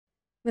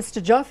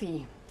Mr.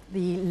 Joffe,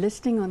 the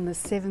listing on the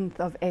 7th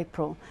of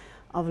April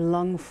of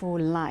Long for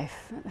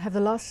Life. Have the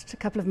last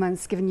couple of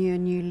months given you a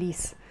new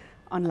lease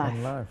on life?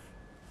 On life.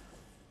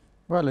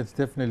 Well, it's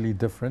definitely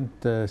different,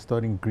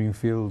 starting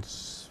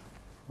greenfields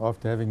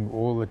after having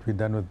all that we've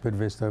done with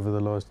Bidvest over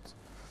the last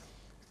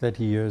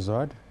 30 years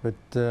odd, but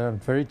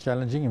very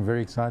challenging and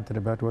very excited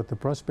about what the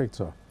prospects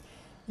are.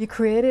 You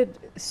created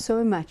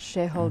so much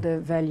shareholder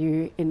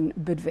value in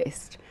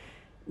Bidvest.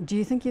 Do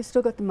you think you've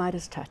still got the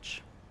Midas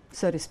touch,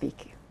 so to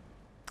speak?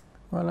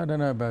 Well, I don't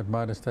know about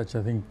Midas touch.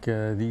 I think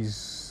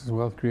these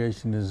wealth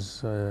creation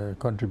is a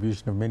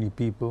contribution of many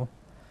people,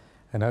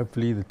 and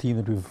hopefully the team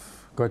that we've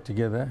got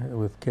together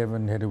with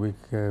Kevin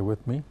Hedderwick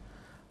with me,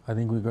 I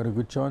think we've got a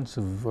good chance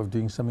of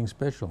doing something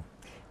special.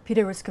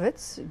 Peter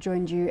Ruskovitz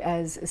joined you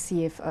as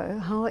CFO.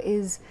 How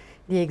is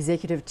the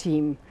executive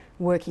team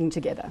working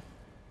together?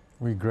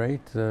 We're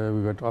great.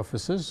 We've got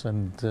offices,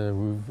 and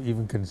we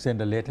even can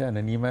send a letter and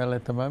an email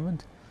at the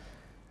moment.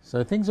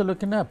 So things are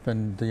looking up,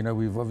 and you know,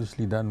 we've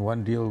obviously done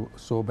one deal,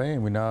 Sorbet,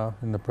 and we're now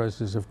in the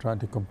process of trying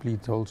to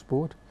complete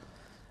Holdsport.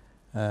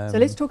 So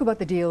let's talk about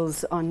the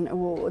deals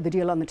the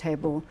deal on the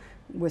table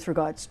with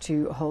regards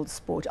to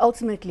Holdsport.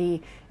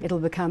 Ultimately, it'll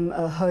become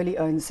a wholly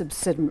owned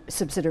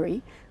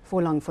subsidiary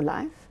for Long for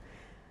Life.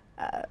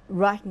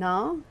 Right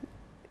now,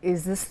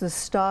 is this the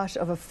start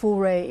of a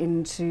foray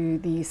into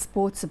the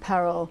sports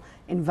apparel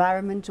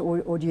environment,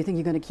 or do you think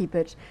you're going to keep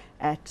it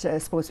at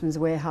Sportsman's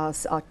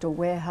Warehouse, Outdoor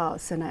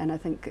Warehouse, and I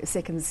think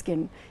Second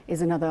Skin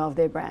is another of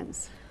their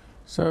brands?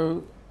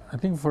 So I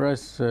think for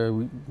us,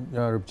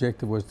 our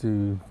objective was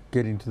to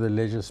get into the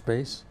leisure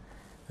space,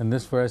 and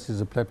this for us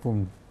is a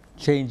platform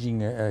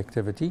changing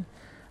activity.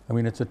 I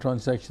mean, it's a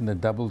transaction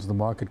that doubles the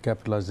market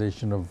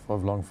capitalization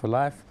of Long for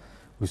Life.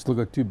 We've still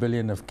got 2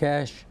 billion of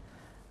cash.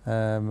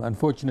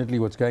 Unfortunately,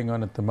 what's going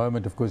on at the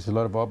moment, of course, is a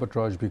lot of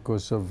arbitrage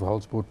because of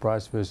Holdsport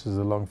price versus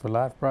the Long for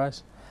Life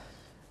price.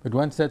 But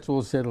once that's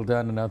all settled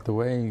down and out the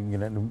way, you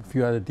know, a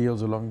few other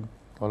deals along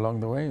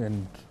the way,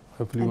 and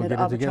hopefully we'll get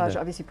it together. And that arbitrage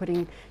obviously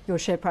putting your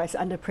share price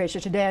under pressure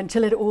today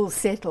until it all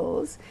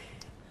settles.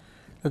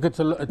 Look,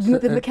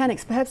 the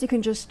mechanics, perhaps you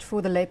can just,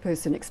 for the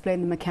layperson,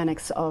 explain the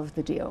mechanics of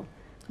the deal,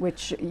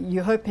 which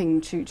you're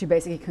hoping to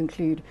basically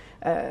conclude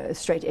a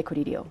straight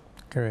equity deal.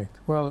 Correct.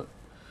 Well,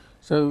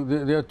 so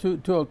there are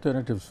two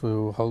alternatives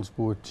for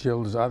Holdsport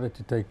shareholders, either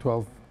to take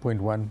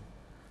 12.1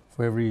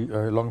 for every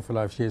Long for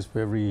Life shares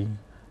for every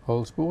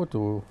Holdsport,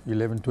 or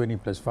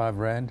 11.20 plus 5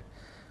 Rand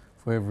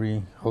for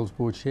every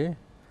Holdsport share.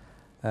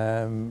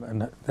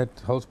 And that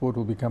Holdsport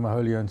will become a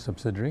wholly owned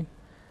subsidiary.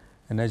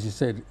 And as you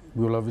said,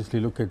 we'll obviously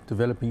look at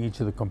developing each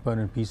of the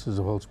component pieces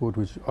of Holdsport,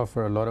 which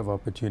offer a lot of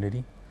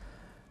opportunity.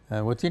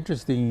 What's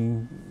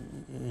interesting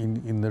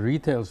in the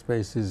retail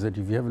space is that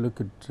if you have a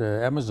look at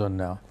Amazon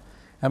now,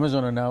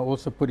 Amazon are now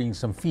also putting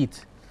some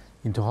feet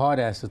into hard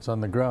assets on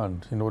the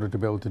ground in order to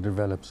be able to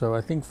develop. So I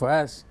think for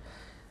us,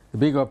 the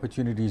big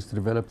opportunity is to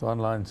develop the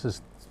online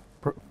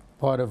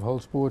part of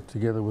Holdsport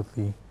together with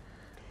the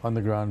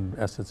on-the-ground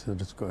assets that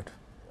it's got.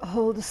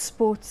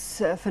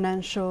 Holdsport's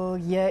financial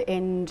year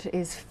end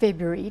is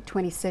February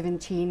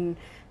 2017,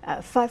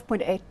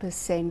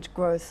 5.8%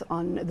 growth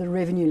on the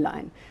revenue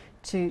line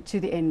to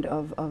the end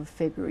of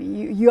February.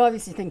 You're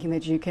obviously thinking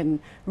that you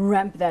can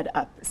ramp that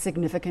up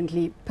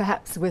significantly,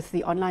 perhaps with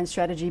the online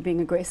strategy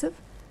being aggressive?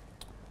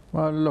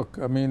 Well, look,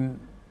 I mean,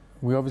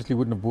 we obviously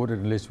wouldn't have bought it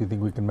unless we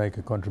think we can make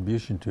a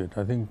contribution to it.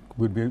 I think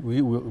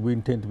we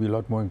intend to be a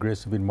lot more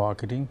aggressive in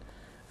marketing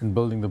and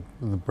building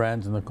the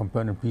brands and the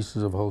component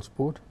pieces of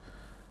Holdsport.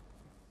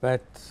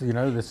 But, you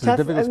know, this is a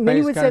difficult space.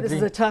 Many would say this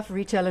is a tough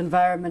retail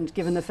environment,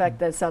 given the fact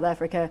that South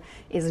Africa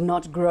is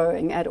not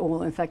growing at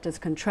all. In fact, it's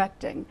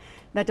contracting.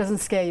 That doesn't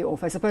scare you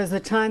off. I suppose the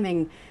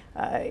timing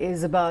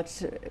is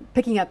about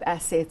picking up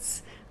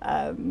assets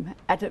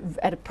at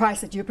a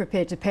price that you're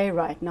prepared to pay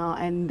right now,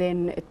 and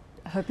then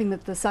hoping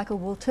that the cycle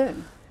will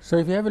turn. So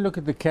if you have a look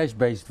at the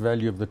cash-based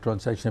value of the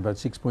transaction, about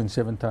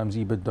 6.7 times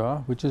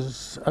EBITDA, which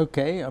is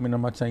okay. I mean,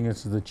 I'm not saying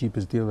this is the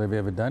cheapest deal they've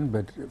ever done,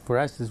 but for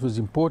us, this was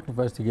important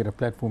for us to get a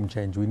platform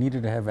change. We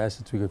needed to have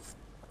assets. We got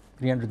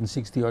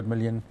 360 odd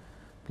million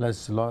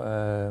plus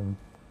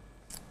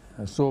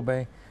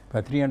Sorbet,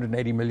 about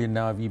 380 million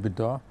now of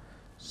EBITDA,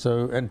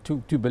 so, and 2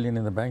 billion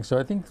in the bank. So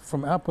I think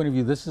from our point of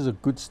view, this is a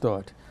good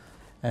start.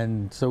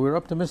 And so we're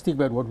optimistic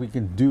about what we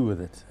can do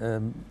with it.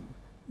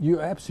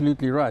 You're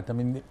absolutely right. I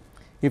mean,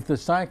 if the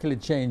cycle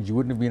had changed, you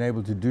wouldn't have been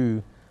able to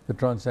do the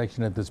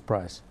transaction at this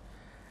price.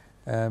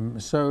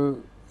 So,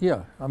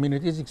 yeah, I mean,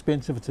 it is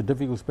expensive. It's a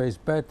difficult space.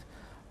 But,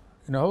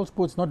 you know,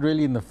 Holdsport's not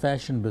really in the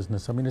fashion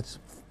business. I mean, it's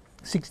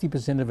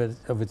 60%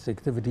 of its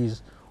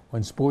activities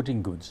on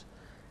sporting goods.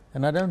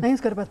 And I think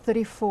it's got about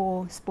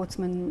 34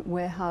 Sportsman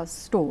Warehouse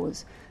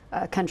stores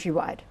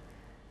countrywide.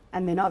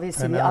 And then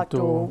obviously the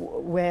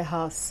outdoor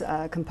warehouse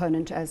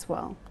component as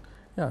well.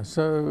 Yeah,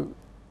 so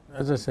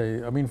as I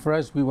say, I mean, for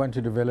us, we want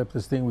to develop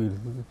this thing. We're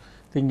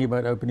thinking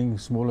about opening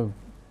smaller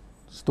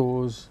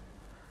stores.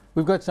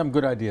 We've got some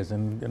good ideas,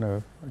 and you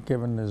know,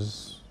 Kevin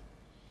is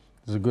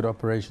a good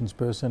operations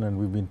person, and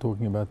we've been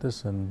talking about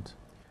this. And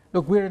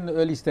Look, we're in the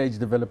early stage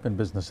development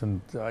business, and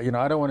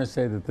I don't want to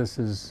say that this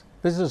is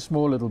a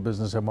small little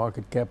business. Our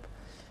market cap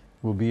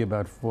will be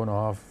about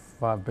 4.5,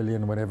 5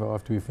 billion, whatever,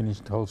 after we finish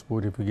the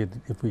Holdsport,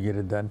 if we get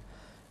it done.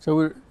 So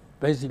we're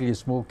basically a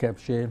small cap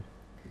share,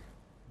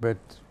 but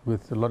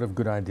with a lot of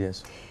good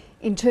ideas.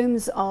 In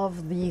terms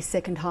of the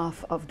second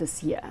half of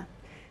this year,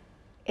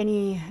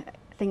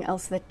 anything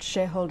else that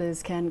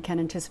shareholders can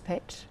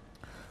anticipate?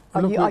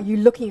 Are you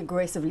looking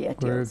aggressively at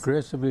deals? We're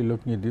aggressively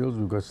looking at deals.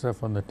 We've got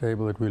stuff on the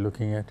table that we're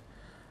looking at.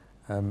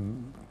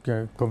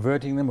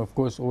 Converting them, of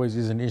course, always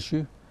is an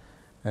issue.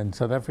 And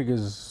South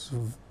Africa's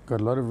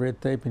got a lot of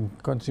red tape in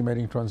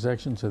consummating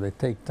transactions, so they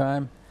take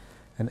time.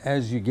 And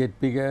as you get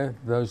bigger,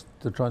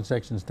 the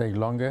transactions take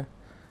longer.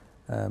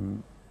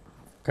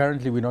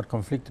 Currently, we're not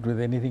conflicted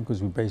with anything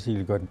because we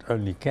basically got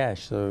only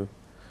cash. So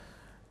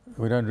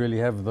we don't really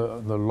have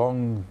the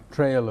long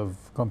trail of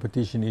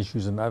competition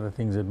issues and other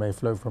things that may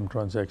flow from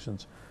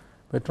transactions.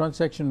 But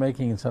transaction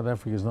making in South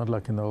Africa is not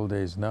like in the old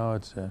days. Now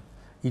it's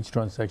each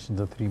transaction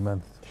is a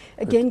 3-month.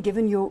 Again,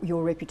 given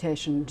your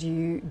reputation,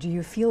 do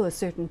you feel a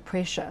certain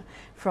pressure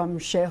from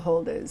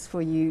shareholders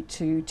for you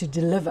to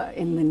deliver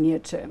in the near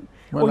term?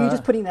 Well, or are you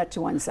just putting that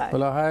to one side?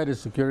 Well, I hired a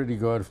security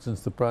guard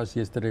since the price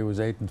yesterday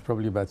was 8 and it's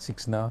probably about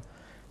 6 now.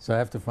 So I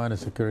have to find a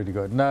security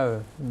guard.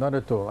 No, not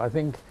at all. I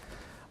think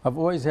I've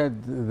always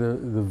had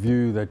the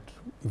view that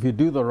if you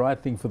do the right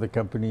thing for the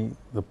company,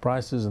 the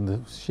prices and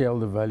the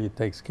shareholder value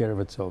takes care of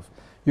itself.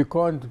 You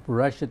can't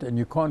rush it and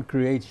you can't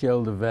create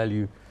shareholder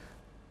value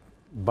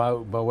by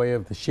way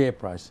of the share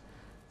price.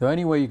 The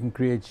only way you can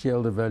create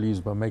shareholder value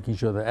is by making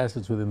sure the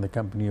assets within the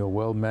company are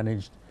well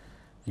managed,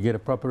 you get a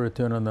proper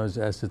return on those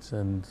assets,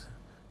 and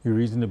you're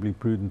reasonably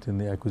prudent in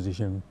the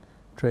acquisition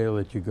trail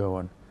that you go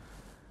on.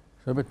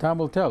 So, but time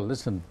will tell.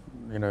 Listen,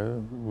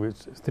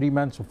 it's 3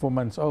 months or 4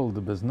 months old,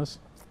 the business.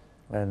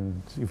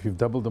 And if you've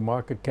doubled the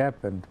market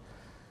cap and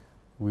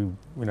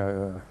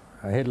our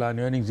headline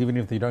earnings, even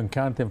if you don't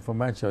count them for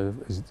much,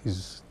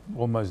 is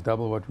almost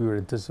double what we were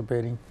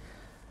anticipating.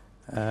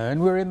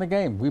 And we're in the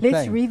game. We're Let's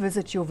playing.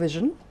 revisit your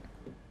vision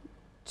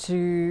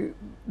to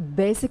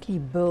basically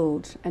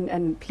build,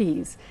 and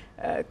please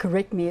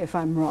correct me if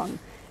I'm wrong,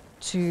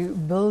 to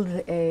build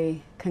a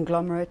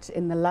conglomerate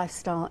in the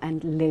lifestyle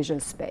and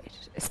leisure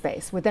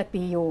space. Would that be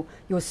your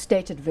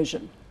stated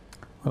vision?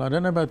 Well, I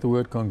don't know about the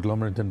word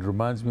conglomerate, and it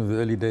reminds me of the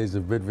early days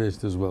of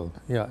Bidvest as well.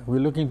 Yeah,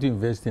 we're looking to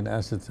invest in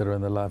assets that are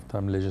in the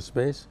lifetime leisure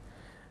space.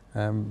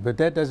 But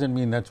that doesn't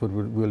mean that's what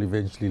we'll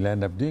eventually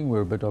land up doing.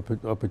 We're a bit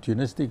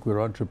opportunistic,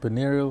 we're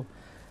entrepreneurial,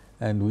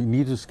 and we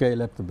need to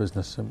scale up the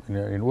business.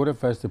 In order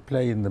for us to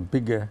play in the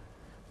bigger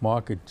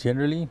market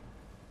generally,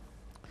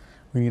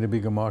 we need a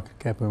bigger market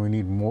cap and we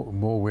need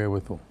more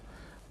wherewithal.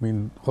 I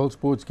mean,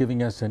 Holdsport's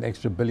giving us an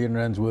extra R1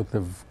 billion worth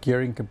of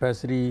gearing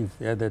capacity. If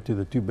you add that to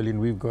the 2 billion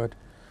we've got,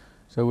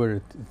 so we're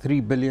at 3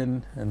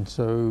 billion, and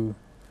so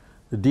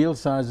the deal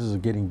sizes are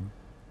getting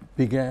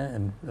bigger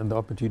and the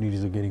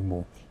opportunities are getting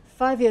more.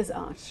 5 years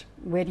out,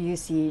 where do you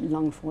see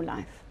Long for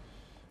Life?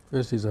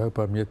 First is I hope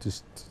I'm yet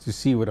to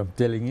see what I'm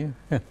telling you.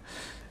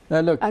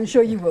 Now look, I'm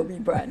sure you will be,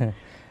 Brian.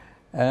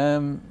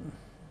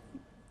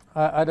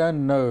 I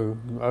don't know.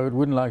 I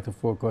wouldn't like to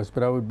forecast,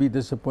 but I would be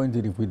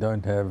disappointed if we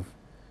don't have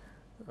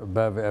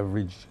above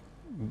average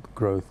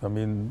growth. I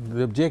mean,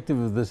 the objective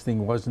of this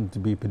thing wasn't to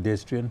be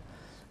pedestrian.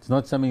 It's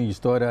not something you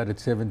start out at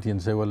 70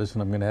 and say, well,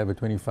 listen, I'm going to have a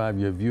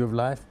 25-year view of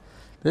life.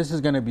 This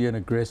is going to be an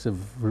aggressive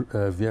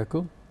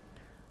vehicle.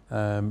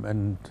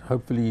 And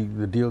hopefully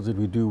the deals that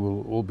we do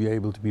will all be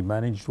able to be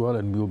managed well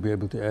and we'll be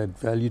able to add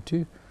value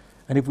to.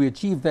 And if we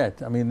achieve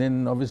that, I mean,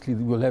 then obviously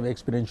we'll have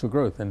exponential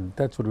growth, and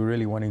that's what we're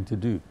really wanting to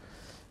do.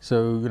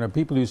 So,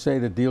 people who say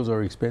that deals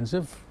are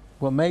expensive,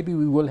 well, maybe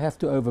we will have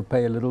to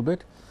overpay a little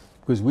bit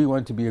because we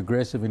want to be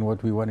aggressive in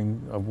what we're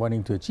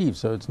wanting to achieve.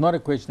 So it's not a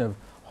question of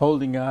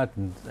holding out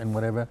and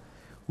whatever.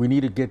 We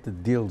need to get the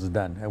deals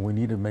done, and we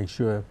need to make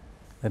sure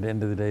at the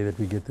end of the day that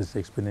we get this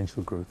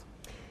exponential growth.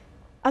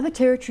 Other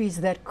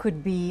territories that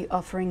could be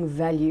offering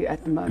value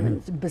at the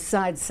moment,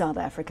 besides South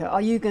Africa,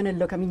 are you going to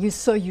look, I mean, you're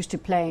so used to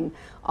playing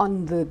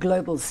on the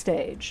global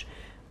stage,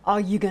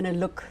 are you going to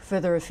look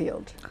further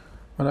afield?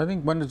 Well, I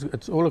think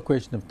it's all a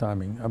question of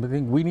timing. I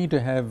think we need to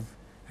have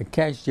a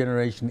cash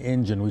generation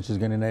engine which is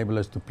going to enable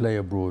us to play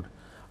abroad.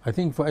 I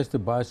think for us to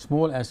buy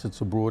small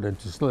assets abroad and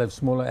to still have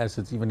smaller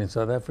assets even in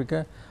South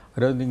Africa, I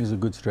don't think is a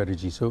good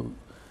strategy. So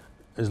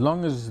as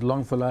long as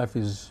Long for Life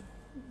is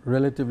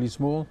relatively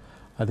small,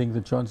 I think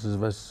the chances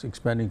of us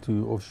expanding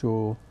to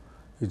offshore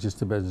is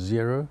just about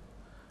zero.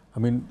 I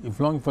mean, if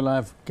Long for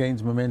Life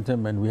gains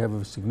momentum and we have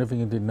a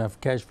significant enough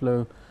cash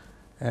flow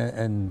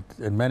and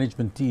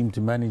management team to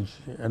manage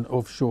an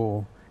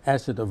offshore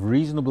asset of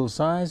reasonable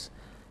size,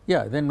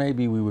 yeah, then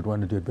maybe we would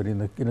want to do it. But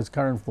in its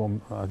current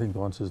form, I think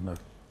the answer is no.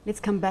 Let's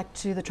come back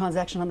to the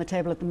transaction on the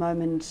table at the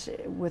moment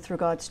with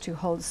regards to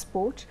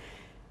Holdsport.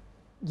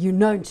 You're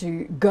known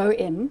to go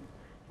in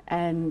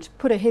and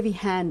put a heavy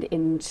hand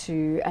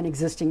into an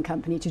existing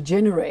company to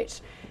generate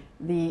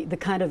the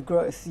kind of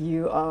growth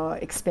you are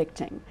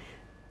expecting.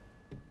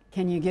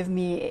 Can you give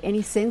me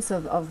any sense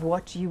of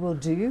what you will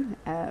do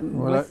Well,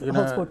 with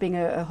Holdsport being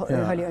a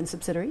wholly owned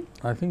subsidiary?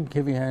 I think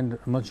heavy hand,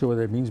 I'm not sure what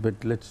that means, but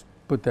let's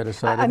put that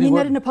aside. I mean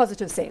that in a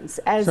positive sense,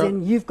 as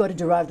in you've got to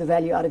derive the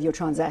value out of your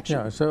transaction.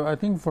 Yeah, so I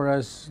think for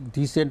us,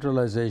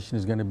 decentralization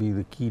is going to be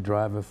the key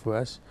driver for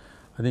us.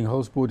 I think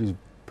Holdsport is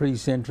pretty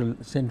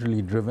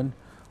centrally driven.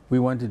 We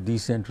want it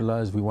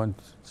decentralized. We want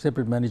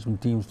separate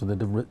management teams for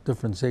the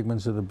different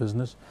segments of the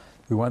business.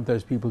 We want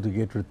those people to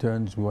get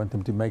returns. We want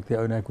them to make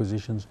their own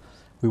acquisitions.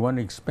 We want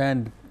to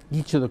expand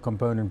each of the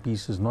component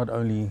pieces, not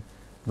only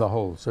the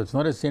whole. So it's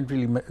not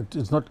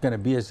it's not going to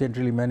be a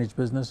centrally managed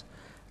business.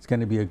 It's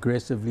going to be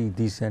aggressively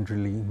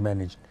decentrally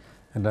managed.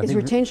 And I is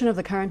think retention of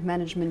the current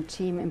management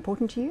team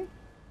important to you?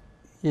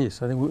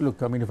 Yes, I think,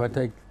 look, I mean, if I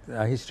take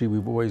our history,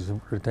 we've always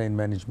retained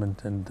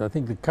management, and I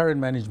think the current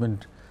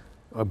management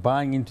are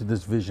buying into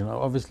this vision.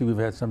 Obviously, we've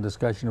had some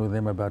discussion with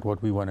them about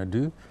what we want to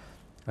do.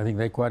 I think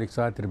they're quite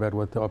excited about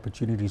what the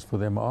opportunities for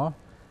them are,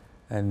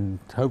 and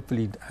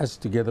hopefully us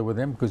together with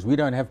them, because we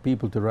don't have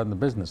people to run the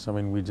business. I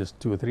mean, we're just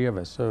 2 or 3 of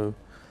us, so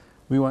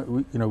we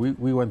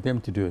want them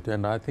to do it,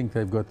 and I think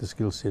they've got the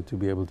skill set to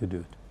be able to do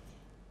it.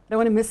 I don't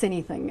want to miss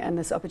anything and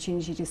this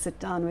opportunity to sit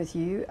down with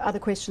you. Other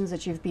questions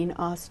that you've been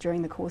asked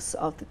during the course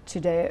of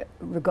today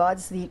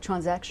regards the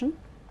transaction?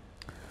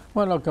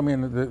 Well, look, I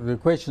mean, the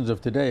questions of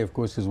today, of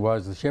course, is why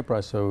is the share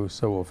price so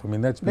off? I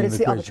mean, that's been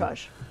the question. But it's the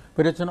arbitrage.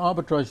 But it's an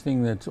arbitrage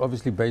thing that's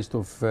obviously based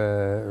off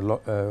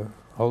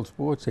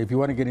Holdsport. So if you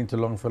want to get into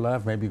long for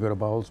life, maybe you've got to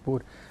buy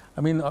Holdsport.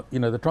 I mean,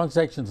 the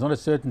transaction's not a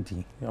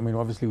certainty. I mean,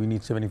 obviously we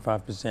need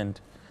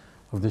 75%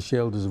 of the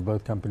shareholders of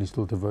both companies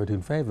still to vote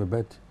in favor,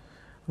 but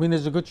I mean,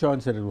 there's a good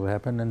chance that it will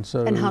happen, and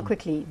so. And how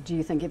quickly do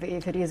you think, if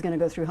it is going to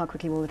go through, how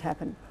quickly will it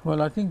happen?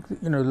 Well, I think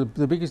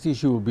the biggest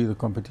issue will be the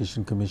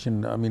Competition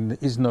Commission. I mean, there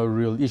is no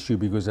real issue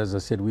because, as I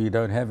said, we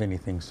don't have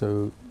anything.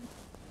 So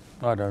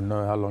I don't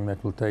know how long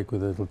that will take.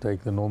 Whether it will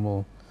take the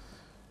normal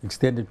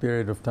extended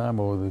period of time,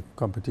 or the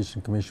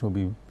Competition Commission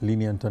will be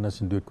lenient on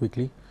us and do it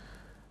quickly.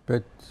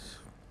 But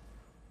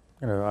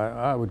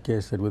I would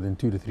guess that within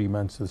 2 to 3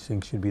 months, this thing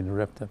should be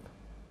wrapped up.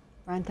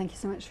 Brian, thank you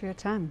so much for your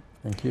time.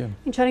 Thank you.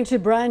 I'm chatting to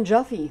Brian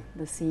Joffe,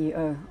 the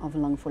CEO of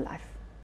Long for Life.